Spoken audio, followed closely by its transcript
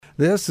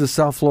This is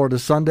South Florida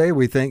Sunday.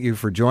 We thank you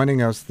for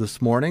joining us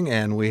this morning,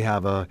 and we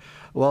have a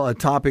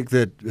topic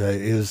that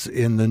is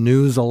in the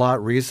news a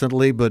lot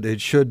recently, but it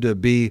should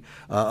be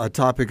a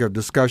topic of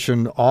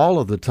discussion all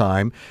of the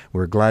time.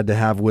 We're glad to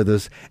have with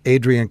us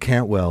Adrienne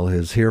Cantwell,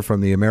 who's here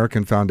from the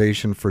American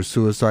Foundation for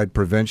Suicide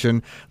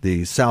Prevention,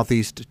 the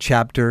Southeast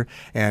chapter,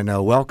 and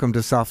welcome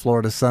to South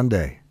Florida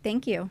Sunday.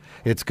 Thank you.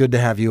 It's good to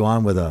have you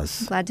on with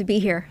us. Glad to be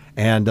here.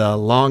 And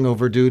long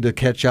overdue to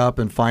catch up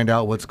and find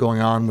out what's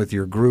going on with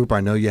your group.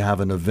 I know you have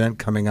an event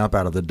coming up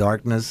out of the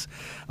darkness,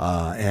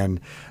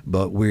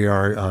 but we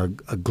are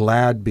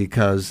glad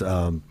because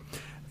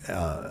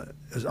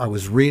I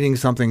was reading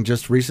something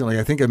just recently.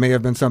 I think it may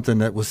have been something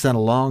that was sent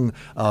along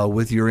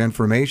with your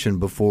information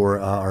before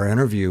our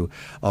interview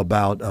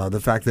about the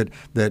fact that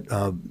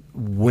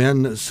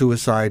when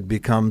suicide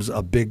becomes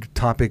a big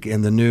topic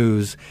in the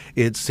news,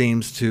 it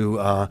seems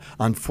to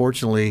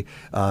unfortunately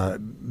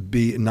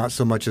be not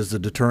so much as a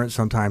deterrent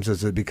sometimes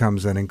as it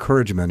becomes an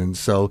encouragement. And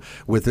so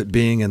with it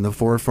being in the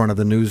forefront of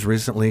the news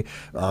recently,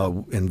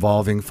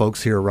 involving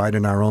folks here right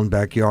in our own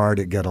backyard,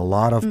 it got a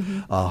lot of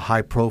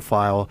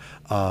high-profile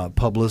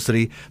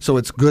publicity. So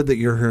it's good that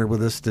you're here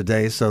with us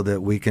today so that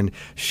we can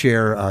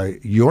share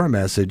your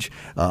message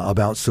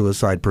about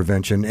suicide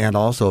prevention and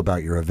also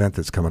about your event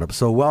that's coming up.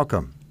 So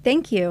welcome.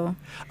 Thank you.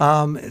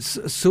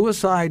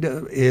 Suicide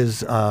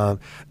is a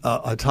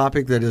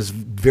topic that is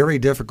very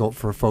difficult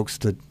for folks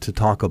to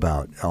talk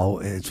about.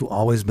 It's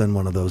always been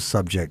one of those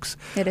subjects.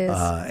 It is.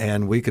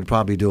 And we could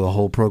probably do a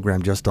whole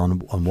program just on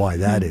why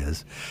that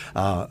is.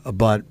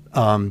 But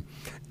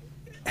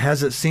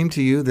has it seemed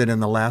to you that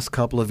in the last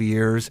couple of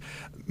years,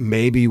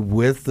 maybe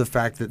with the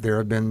fact that there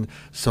have been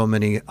so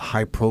many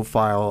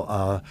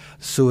high-profile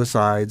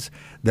suicides,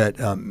 that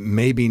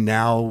maybe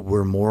now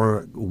we're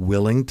more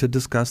willing to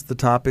discuss the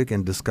topic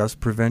and discuss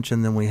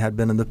prevention than we had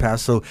been in the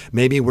past? So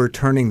maybe we're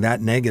turning that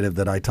negative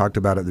that I talked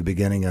about at the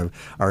beginning of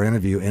our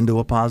interview into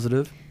a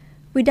positive?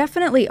 We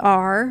definitely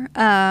are.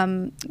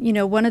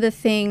 One of the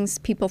things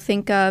people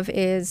think of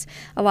is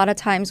a lot of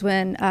times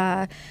when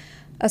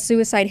a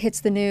suicide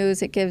hits the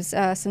news, it gives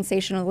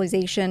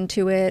sensationalization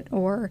to it,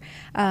 or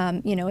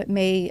it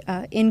may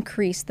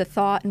increase the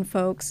thought in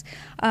folks.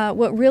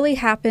 What really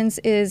happens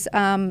is,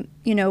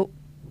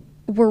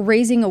 we're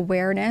raising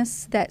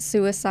awareness that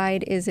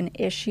suicide is an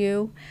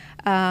issue.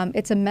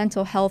 It's a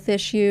mental health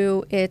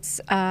issue. It's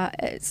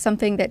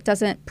something that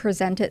doesn't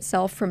present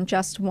itself from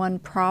just one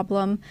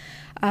problem.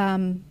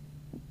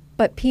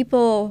 But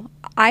people,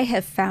 I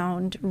have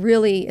found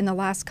really in the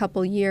last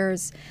couple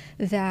years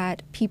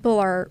that people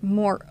are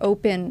more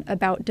open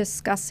about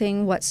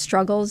discussing what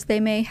struggles they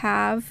may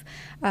have,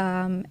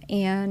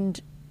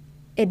 and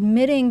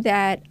admitting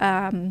that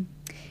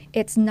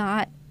it's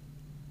not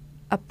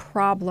a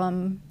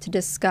problem to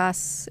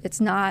discuss. It's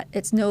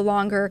no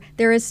longer,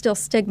 there is still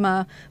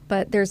stigma,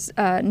 but there's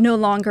no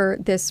longer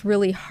this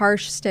really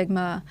harsh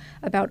stigma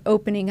about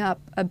opening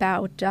up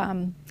about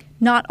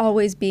not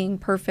always being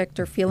perfect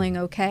or feeling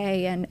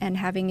okay and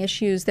having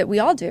issues that we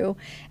all do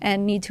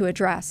and need to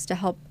address to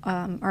help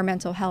our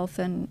mental health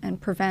and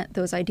prevent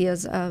those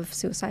ideas of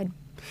suicide.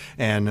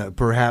 And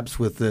perhaps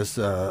with this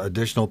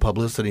additional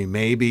publicity,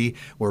 maybe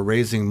we're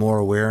raising more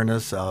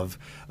awareness of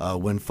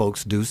when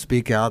folks do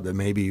speak out, that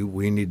maybe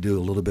we need to do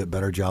a little bit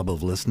better job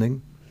of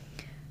listening.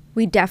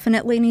 We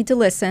definitely need to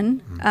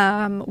listen.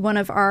 One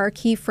of our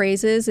key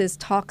phrases is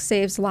talk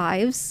saves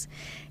lives.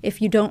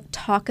 If you don't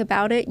talk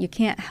about it, you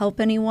can't help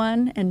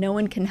anyone and no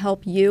one can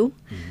help you.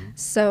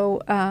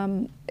 So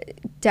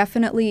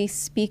definitely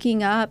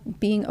speaking up,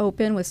 being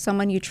open with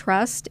someone you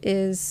trust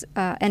is,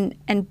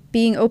 and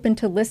being open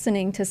to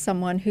listening to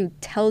someone who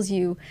tells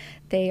you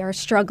they are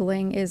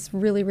struggling is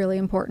really, really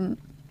important.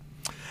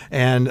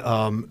 And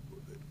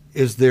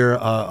is there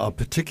a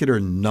particular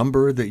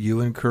number that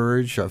you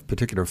encourage, a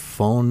particular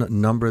phone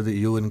number that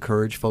you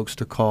encourage folks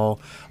to call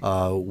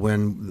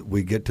when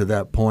we get to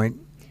that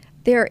point?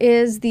 There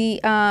is the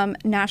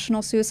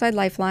National Suicide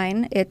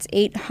Lifeline. It's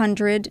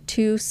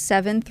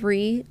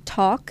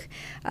 800-273-TALK.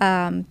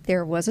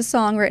 There was a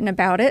song written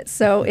about it,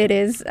 so it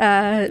is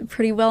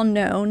pretty well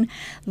known.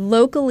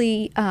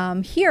 Locally,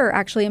 here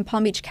actually in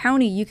Palm Beach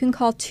County, you can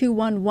call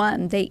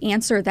 211. They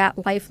answer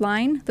that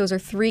lifeline. Those are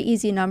 3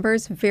 easy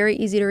numbers, very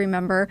easy to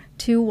remember,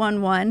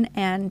 211,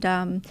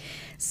 and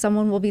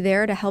someone will be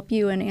there to help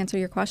you and answer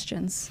your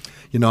questions.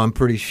 You know, I'm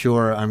pretty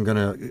sure, I'm going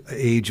to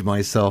age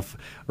myself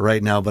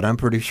right now, but I'm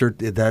pretty sure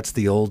that's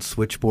the old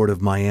switchboard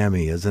of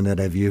Miami, isn't it?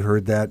 Have you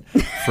heard that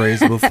phrase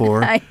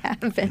before? I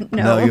haven't,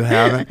 no. No, you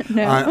haven't?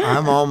 No.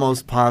 I'm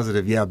almost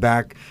positive. Yeah,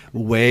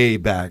 way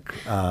back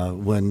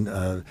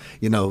when,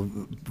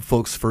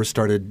 folks first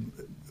started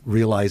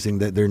realizing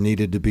that there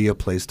needed to be a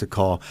place to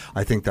call.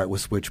 I think that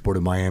was Switchboard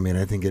of Miami, and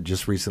I think it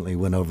just recently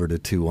went over to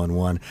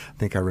 211. I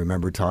think I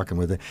remember talking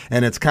with it.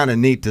 And it's kind of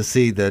neat to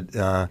see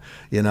that,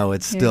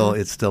 it's still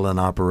in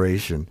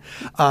operation.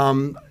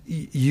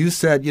 You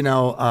said,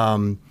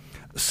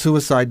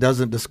 suicide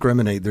doesn't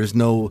discriminate. There's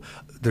no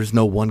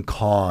one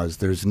cause.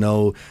 There's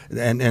no,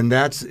 and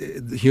that's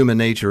human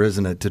nature,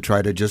 isn't it? To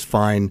try to just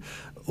find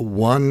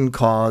one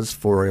cause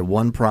for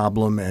one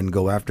problem and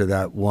go after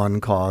that one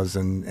cause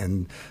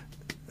and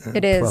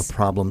it is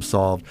problem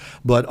solved.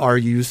 But are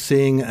you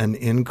seeing an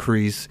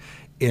increase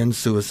in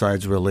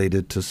suicides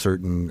related to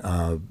certain,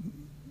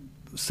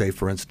 say,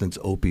 for instance,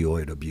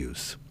 opioid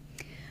abuse?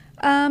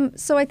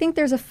 So I think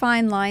there's a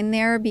fine line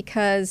there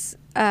because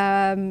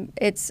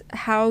it's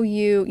how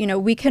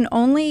we can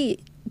only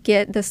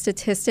get the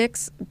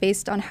statistics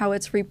based on how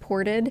it's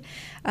reported.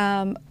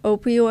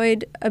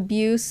 Opioid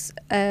abuse,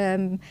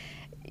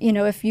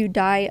 if you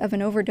die of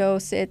an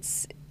overdose,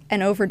 it's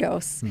an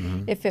overdose.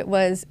 Mm-hmm. If it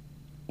was,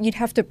 you'd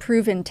have to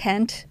prove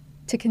intent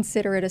to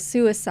consider it a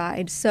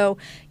suicide. So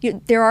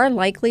there are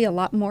likely a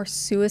lot more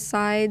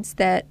suicides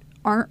that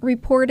aren't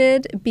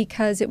reported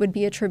because it would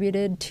be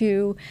attributed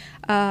to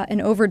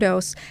an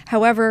overdose.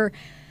 However,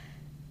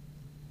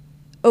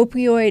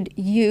 opioid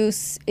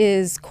use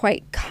is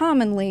quite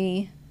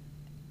commonly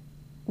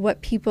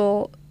what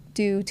people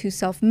do to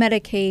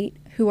self-medicate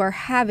who are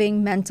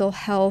having mental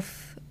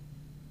health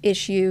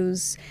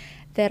issues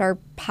that are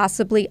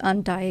possibly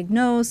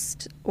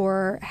undiagnosed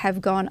or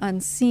have gone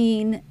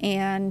unseen.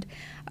 And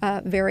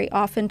very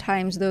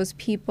oftentimes those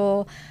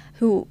people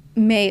who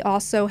may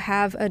also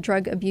have a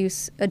drug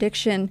abuse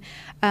addiction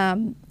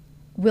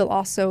will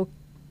also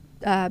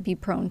be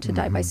prone to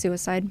die by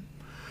suicide.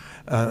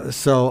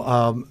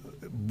 So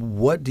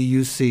what do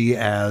you see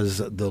as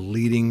the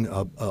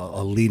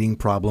leading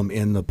problem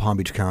in the Palm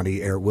Beach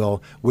County area?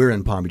 Well, we're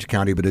in Palm Beach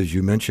County, but as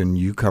you mentioned,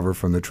 you cover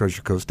from the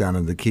Treasure Coast down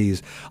in the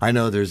Keys. I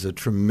know there's a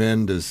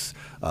tremendous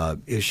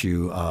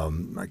issue.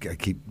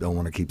 Don't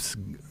want to keep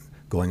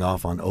going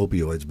off on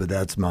opioids, but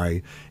that's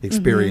my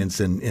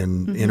experience in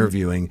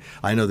interviewing.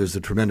 I know there's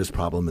a tremendous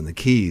problem in the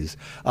Keys.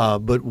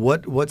 But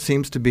what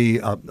seems to be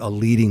a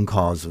leading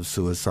cause of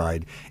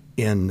suicide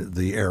in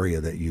the area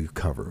that you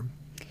cover?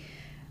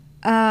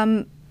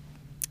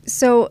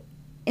 So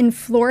in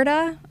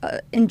Florida,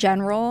 in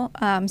general,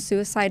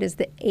 suicide is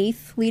the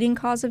 8th leading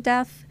cause of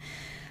death,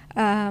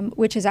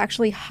 which is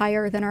actually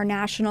higher than our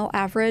national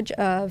average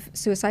of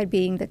suicide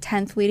being the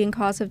 10th leading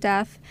cause of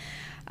death.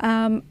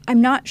 I'm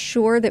not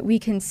sure that we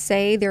can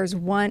say there's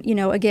one,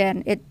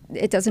 again,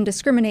 it doesn't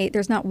discriminate.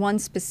 There's not one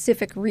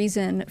specific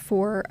reason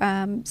for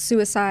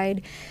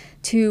suicide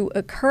to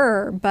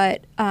occur,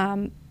 but,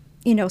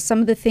 some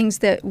of the things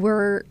that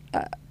we're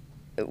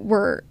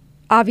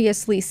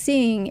obviously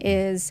seeing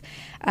is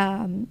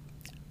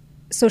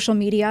social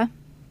media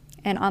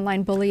and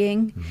online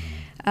bullying.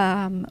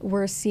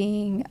 We're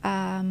seeing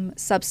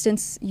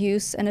substance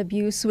use and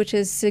abuse, which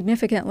is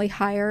significantly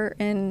higher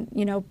in,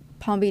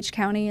 Palm Beach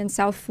County and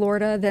South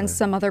Florida than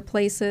some other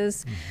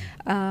places.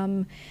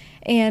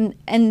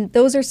 And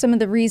those are some of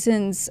the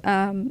reasons,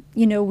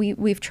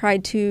 we've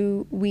tried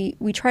to, we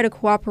try to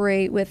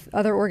cooperate with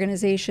other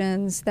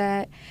organizations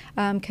that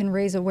can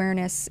raise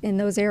awareness in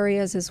those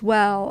areas as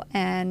well,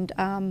 and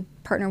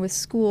partner with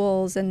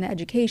schools and the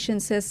education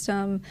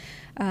system,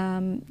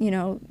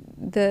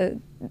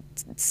 the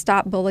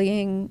stop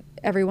bullying.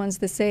 Everyone's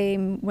the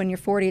same. When you're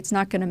 40, it's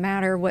not going to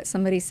matter what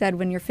somebody said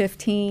when you're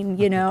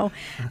 15,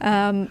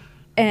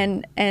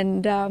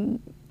 and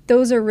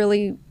those are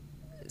really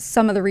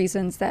some of the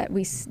reasons that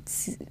we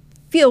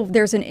feel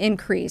there's an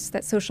increase,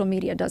 that social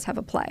media does have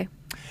a play.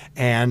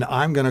 And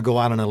I'm going to go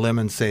out on a limb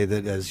and say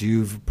that, as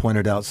you've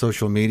pointed out,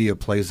 social media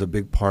plays a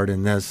big part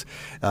in this.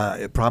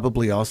 It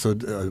probably also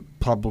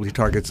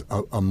targets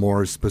a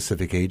more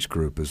specific age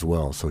group as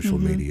well, social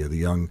media,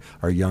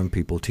 our young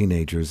people,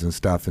 teenagers and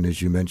stuff. And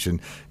as you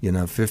mentioned,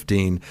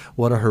 15,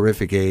 what a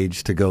horrific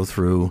age to go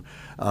through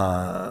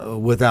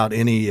without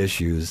any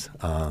issues.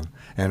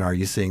 And are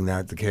you seeing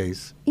that the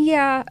case?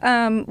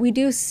 Yeah, we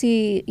do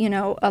see,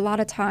 a lot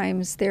of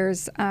times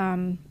there's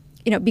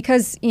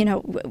because,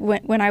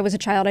 when I was a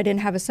child, I didn't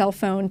have a cell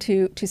phone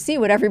to see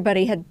what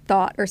everybody had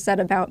thought or said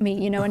about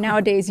me, and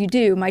nowadays you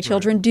do. My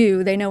children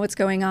do. They know what's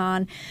going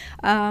on.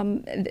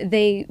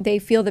 They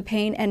feel the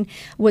pain. And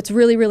what's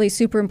really, really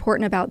super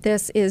important about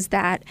this is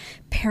that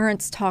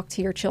parents talk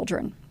to your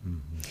children.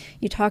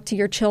 You talk to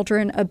your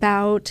children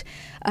about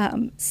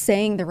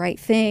saying the right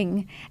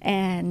thing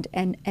and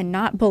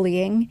not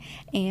bullying.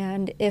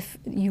 And if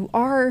you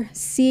are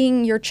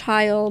seeing your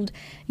child,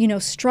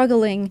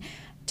 struggling,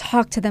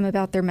 talk to them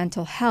about their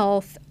mental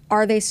health.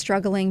 Are they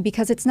struggling?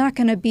 Because it's not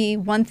going to be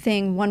one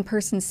thing one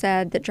person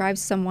said that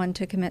drives someone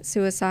to commit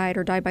suicide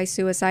or die by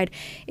suicide.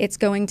 It's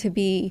going to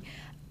be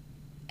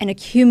an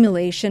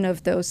accumulation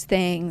of those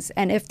things.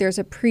 And if there's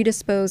a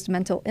predisposed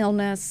mental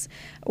illness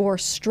or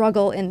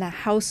struggle in the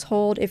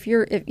household, if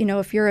you're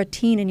a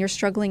teen and you're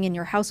struggling in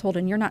your household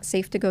and you're not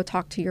safe to go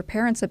talk to your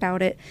parents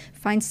about it,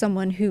 find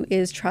someone who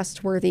is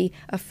trustworthy,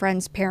 a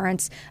friend's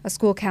parents, a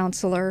school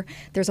counselor.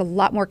 There's a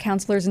lot more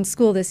counselors in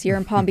school this year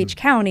in Palm Beach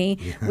County.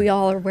 Yeah. We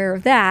all are aware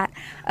of that.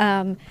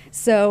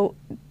 So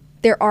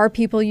there are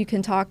people you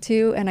can talk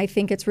to, and I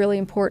think it's really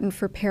important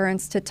for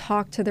parents to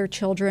talk to their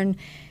children.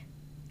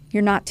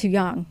 You're not too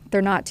young.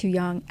 They're not too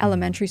young.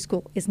 Elementary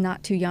school is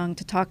not too young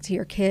to talk to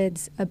your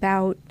kids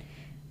about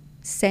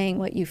saying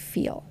what you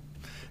feel.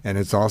 And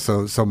it's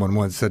also, someone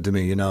once said to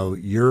me,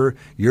 you're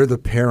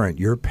the parent,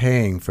 you're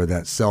paying for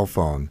that cell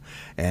phone,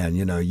 and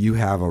you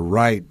have a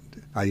right.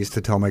 I used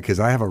to tell my kids,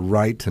 I have a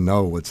right to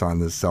know what's on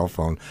this cell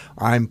phone.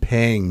 I'm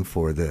paying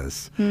for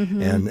this,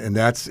 and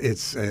that's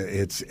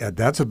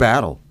a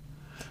battle.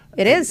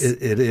 It is.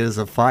 It is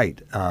a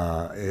fight.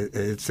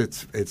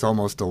 It's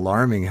almost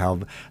alarming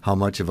how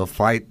much of a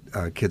fight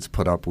kids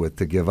put up with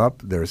to give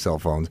up their cell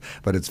phones.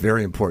 But it's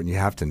very important. You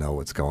have to know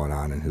what's going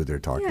on and who they're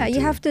talking to.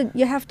 Yeah,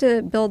 you have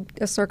to build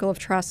a circle of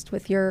trust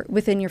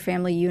within your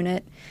family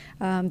unit,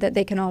 that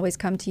they can always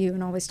come to you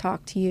and always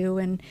talk to you,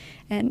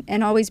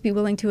 and always be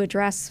willing to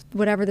address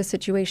whatever the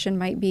situation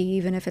might be,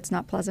 even if it's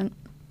not pleasant.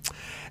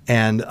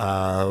 And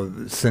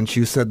since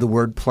you said the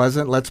word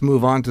pleasant, let's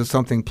move on to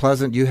something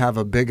pleasant. You have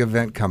a big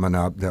event coming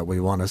up that we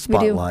want to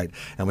spotlight,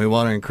 and we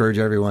want to encourage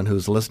everyone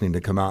who's listening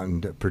to come out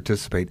and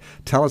participate.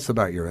 Tell us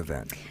about your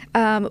event.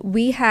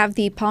 We have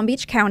the Palm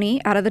Beach County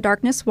Out of the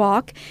Darkness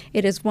Walk.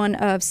 It is one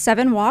of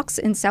 7 walks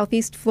in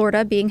Southeast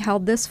Florida being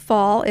held this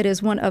fall. It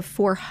is one of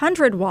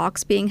 400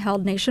 walks being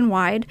held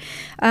nationwide.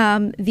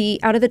 The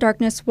Out of the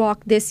Darkness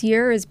Walk this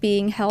year is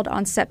being held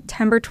on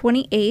September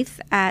 28th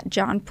at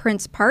John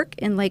Prince Park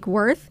in Lake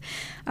Worth.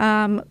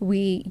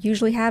 We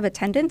usually have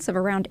attendance of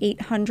around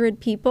 800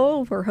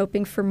 people. We're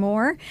hoping for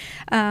more.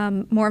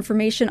 More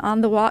information on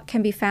the walk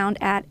can be found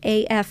at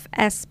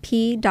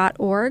afsp.org/Palm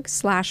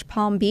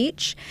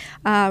Beach.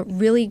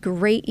 Really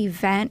great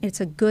event.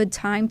 It's a good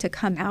time to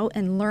come out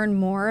and learn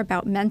more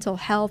about mental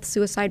health,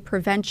 suicide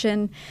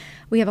prevention.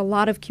 We have a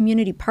lot of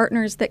community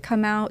partners that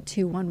come out,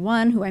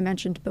 211, who I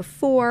mentioned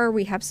before.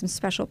 We have some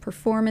special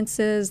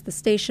performances. The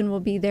station will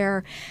be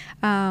there.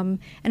 And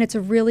it's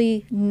a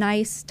really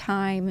nice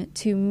time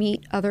to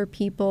meet other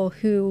people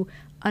who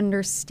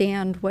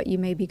understand what you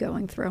may be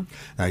going through.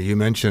 You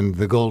mentioned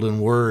the golden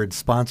word,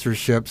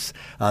 sponsorships.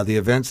 The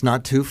event's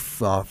not too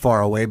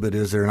far away, but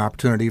is there an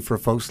opportunity for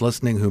folks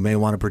listening who may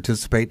want to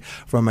participate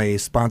from a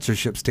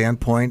sponsorship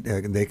standpoint?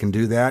 They can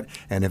do that.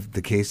 And if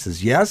the case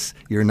is yes,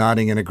 you're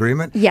nodding in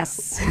agreement.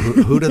 Yes.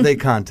 Who do they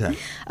contact?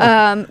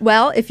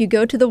 Well, if you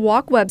go to the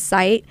walk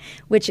website,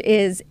 which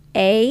is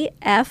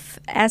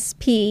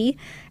AFSP,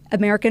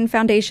 American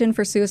Foundation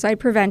for Suicide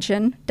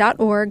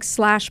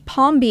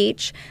Prevention.org/Palm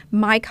Beach.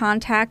 My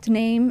contact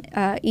name,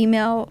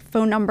 email,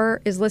 phone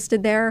number is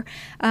listed there.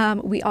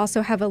 We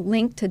also have a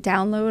link to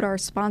download our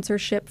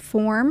sponsorship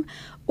form,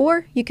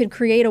 or you could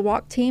create a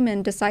walk team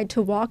and decide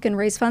to walk and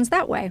raise funds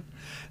that way.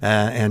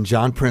 And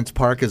John Prince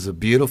Park is a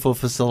beautiful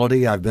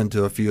facility. I've been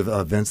to a few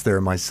events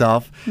there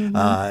myself,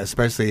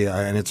 especially,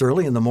 and it's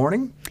early in the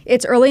morning?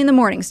 It's early in the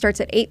morning.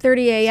 Starts at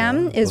 8:30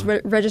 a.m.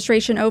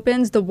 Registration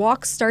opens. The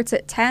walk starts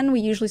at 10. We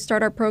usually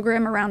start our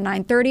program around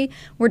 9:30.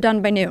 We're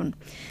done by noon.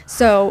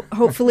 So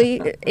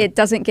hopefully it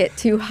doesn't get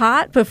too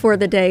hot before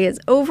the day is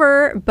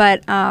over.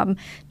 But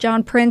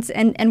John Prince,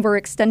 and we're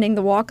extending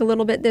the walk a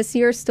little bit this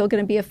year. Still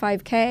going to be a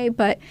 5K,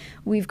 but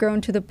we've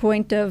grown to the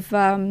point of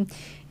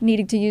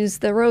needing to use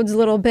the roads a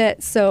little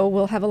bit, so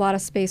we'll have a lot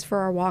of space for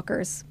our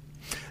walkers.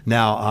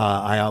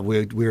 Now,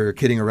 we were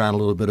kidding around a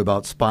little bit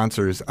about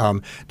sponsors.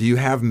 Do you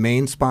have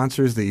main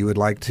sponsors that you would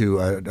like to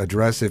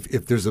address?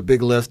 If there's a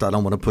big list, I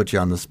don't want to put you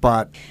on the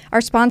spot.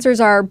 Our sponsors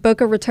are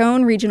Boca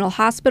Raton Regional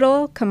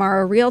Hospital,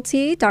 Camara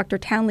Realty, Dr.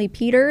 Townley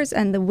Peters,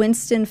 and the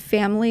Winston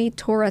Family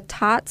Torah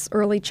Tots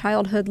Early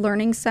Childhood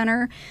Learning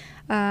Center.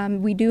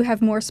 We do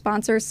have more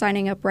sponsors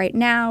signing up right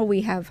now.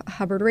 We have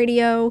Hubbard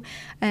Radio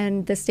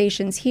and the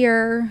stations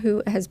here,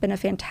 who has been a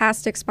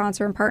fantastic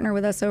sponsor and partner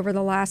with us over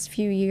the last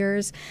few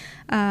years.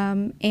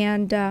 And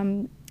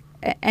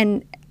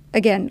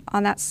again,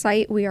 on that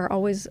site, we are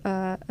always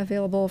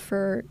available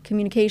for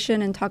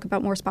communication and talk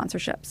about more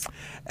sponsorships.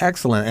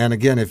 Excellent. And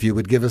again, if you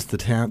would give us the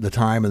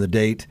time and the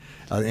date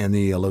and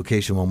the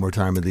location one more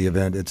time of the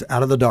event, it's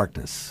Out of the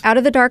Darkness. Out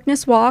of the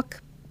Darkness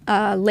Walk,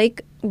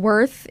 Lake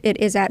Worth. It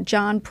is at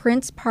John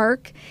Prince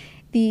Park.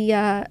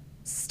 The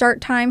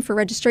start time for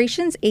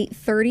registrations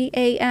 8:30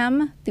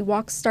 a.m. The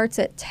walk starts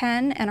at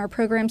 10, and our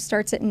program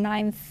starts at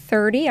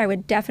 9:30. I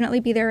would definitely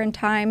be there in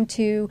time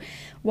to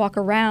walk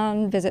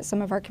around, visit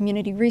some of our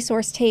community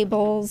resource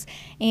tables,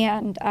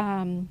 and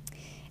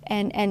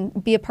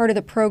be a part of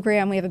the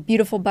program. We have a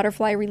beautiful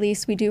butterfly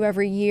release we do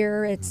every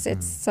year. It's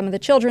some of the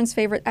children's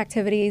favorite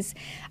activities.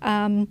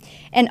 And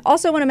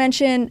also want to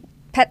mention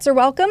pets are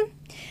welcome.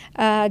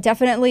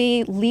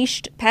 Definitely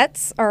leashed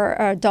pets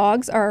or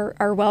dogs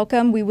are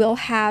welcome. We will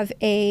have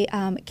a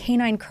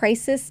canine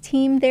crisis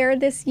team there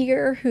this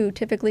year who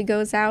typically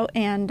goes out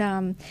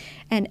and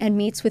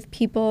meets with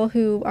people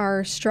who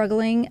are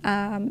struggling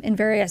in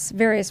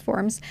various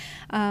forms.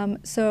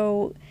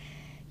 So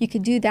you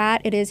could do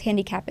that. It is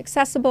handicap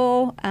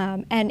accessible.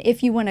 And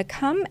if you want to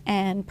come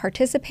and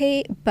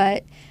participate,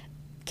 but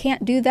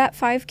can't do that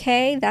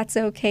 5K, that's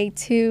okay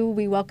too.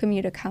 We welcome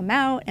you to come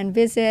out and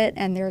visit,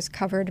 and there's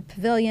covered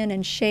pavilion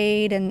and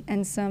shade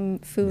and some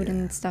food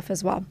and stuff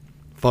as well.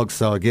 Folks,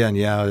 so again,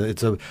 yeah,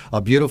 it's a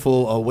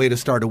beautiful way to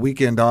start a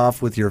weekend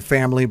off with your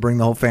family. Bring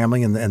the whole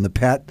family and the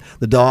pet,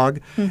 the dog,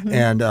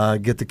 and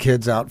get the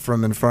kids out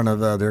from in front of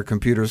their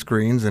computer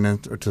screens and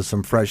into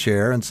some fresh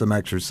air and some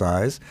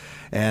exercise,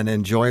 and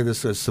enjoy this,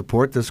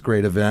 support this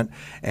great event,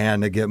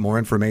 and get more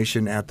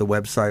information at the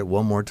website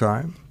one more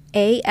time.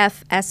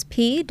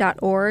 afsp.org/Palm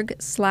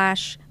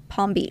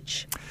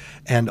Beach.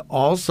 And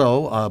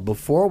also,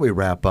 before we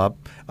wrap up,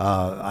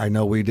 I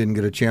know we didn't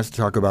get a chance to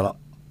talk about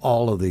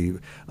all of the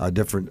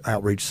different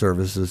outreach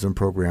services and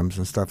programs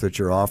and stuff that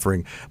you're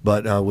offering.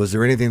 But was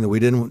there anything that we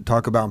didn't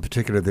talk about in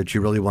particular that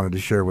you really wanted to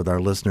share with our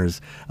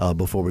listeners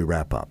before we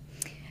wrap up?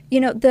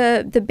 You know,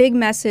 the big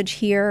message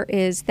here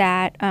is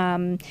that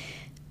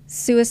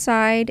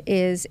suicide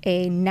is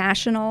a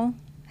national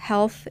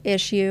health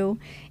issue.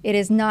 It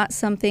is not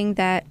something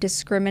that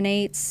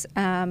discriminates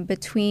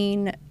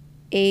between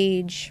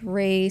age,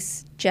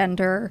 race,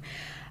 gender.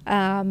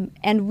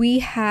 And we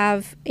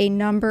have a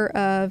number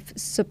of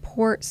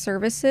support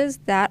services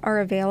that are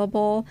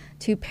available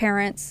to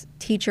parents,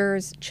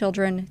 teachers,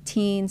 children,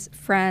 teens,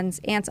 friends,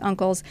 aunts,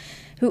 uncles.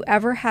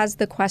 Whoever has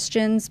the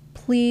questions,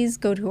 please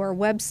go to our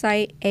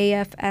website,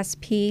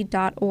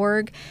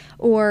 afsp.org,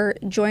 or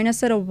join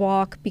us at a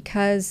walk,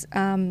 because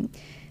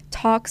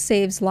talk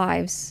saves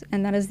lives,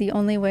 and that is the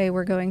only way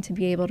we're going to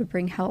be able to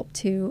bring help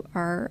to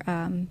our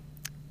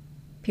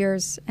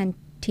peers and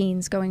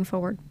teens going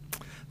forward.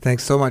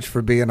 Thanks so much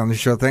for being on the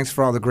show. Thanks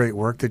for all the great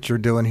work that you're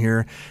doing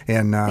here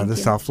in the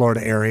South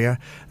Florida area,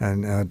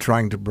 and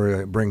trying to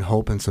bring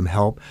hope and some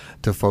help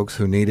to folks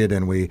who need it.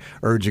 And we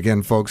urge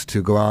again folks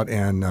to go out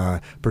and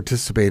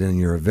participate in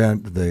your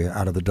event, the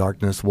Out of the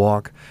Darkness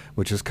Walk,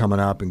 which is coming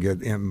up, and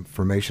get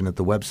information at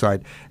the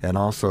website, and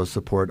also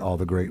support all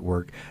the great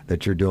work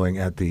that you're doing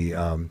at the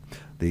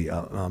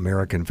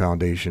American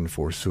Foundation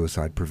for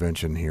Suicide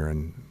Prevention here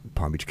in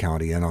Palm Beach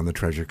County and on the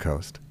Treasure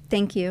Coast.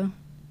 Thank you.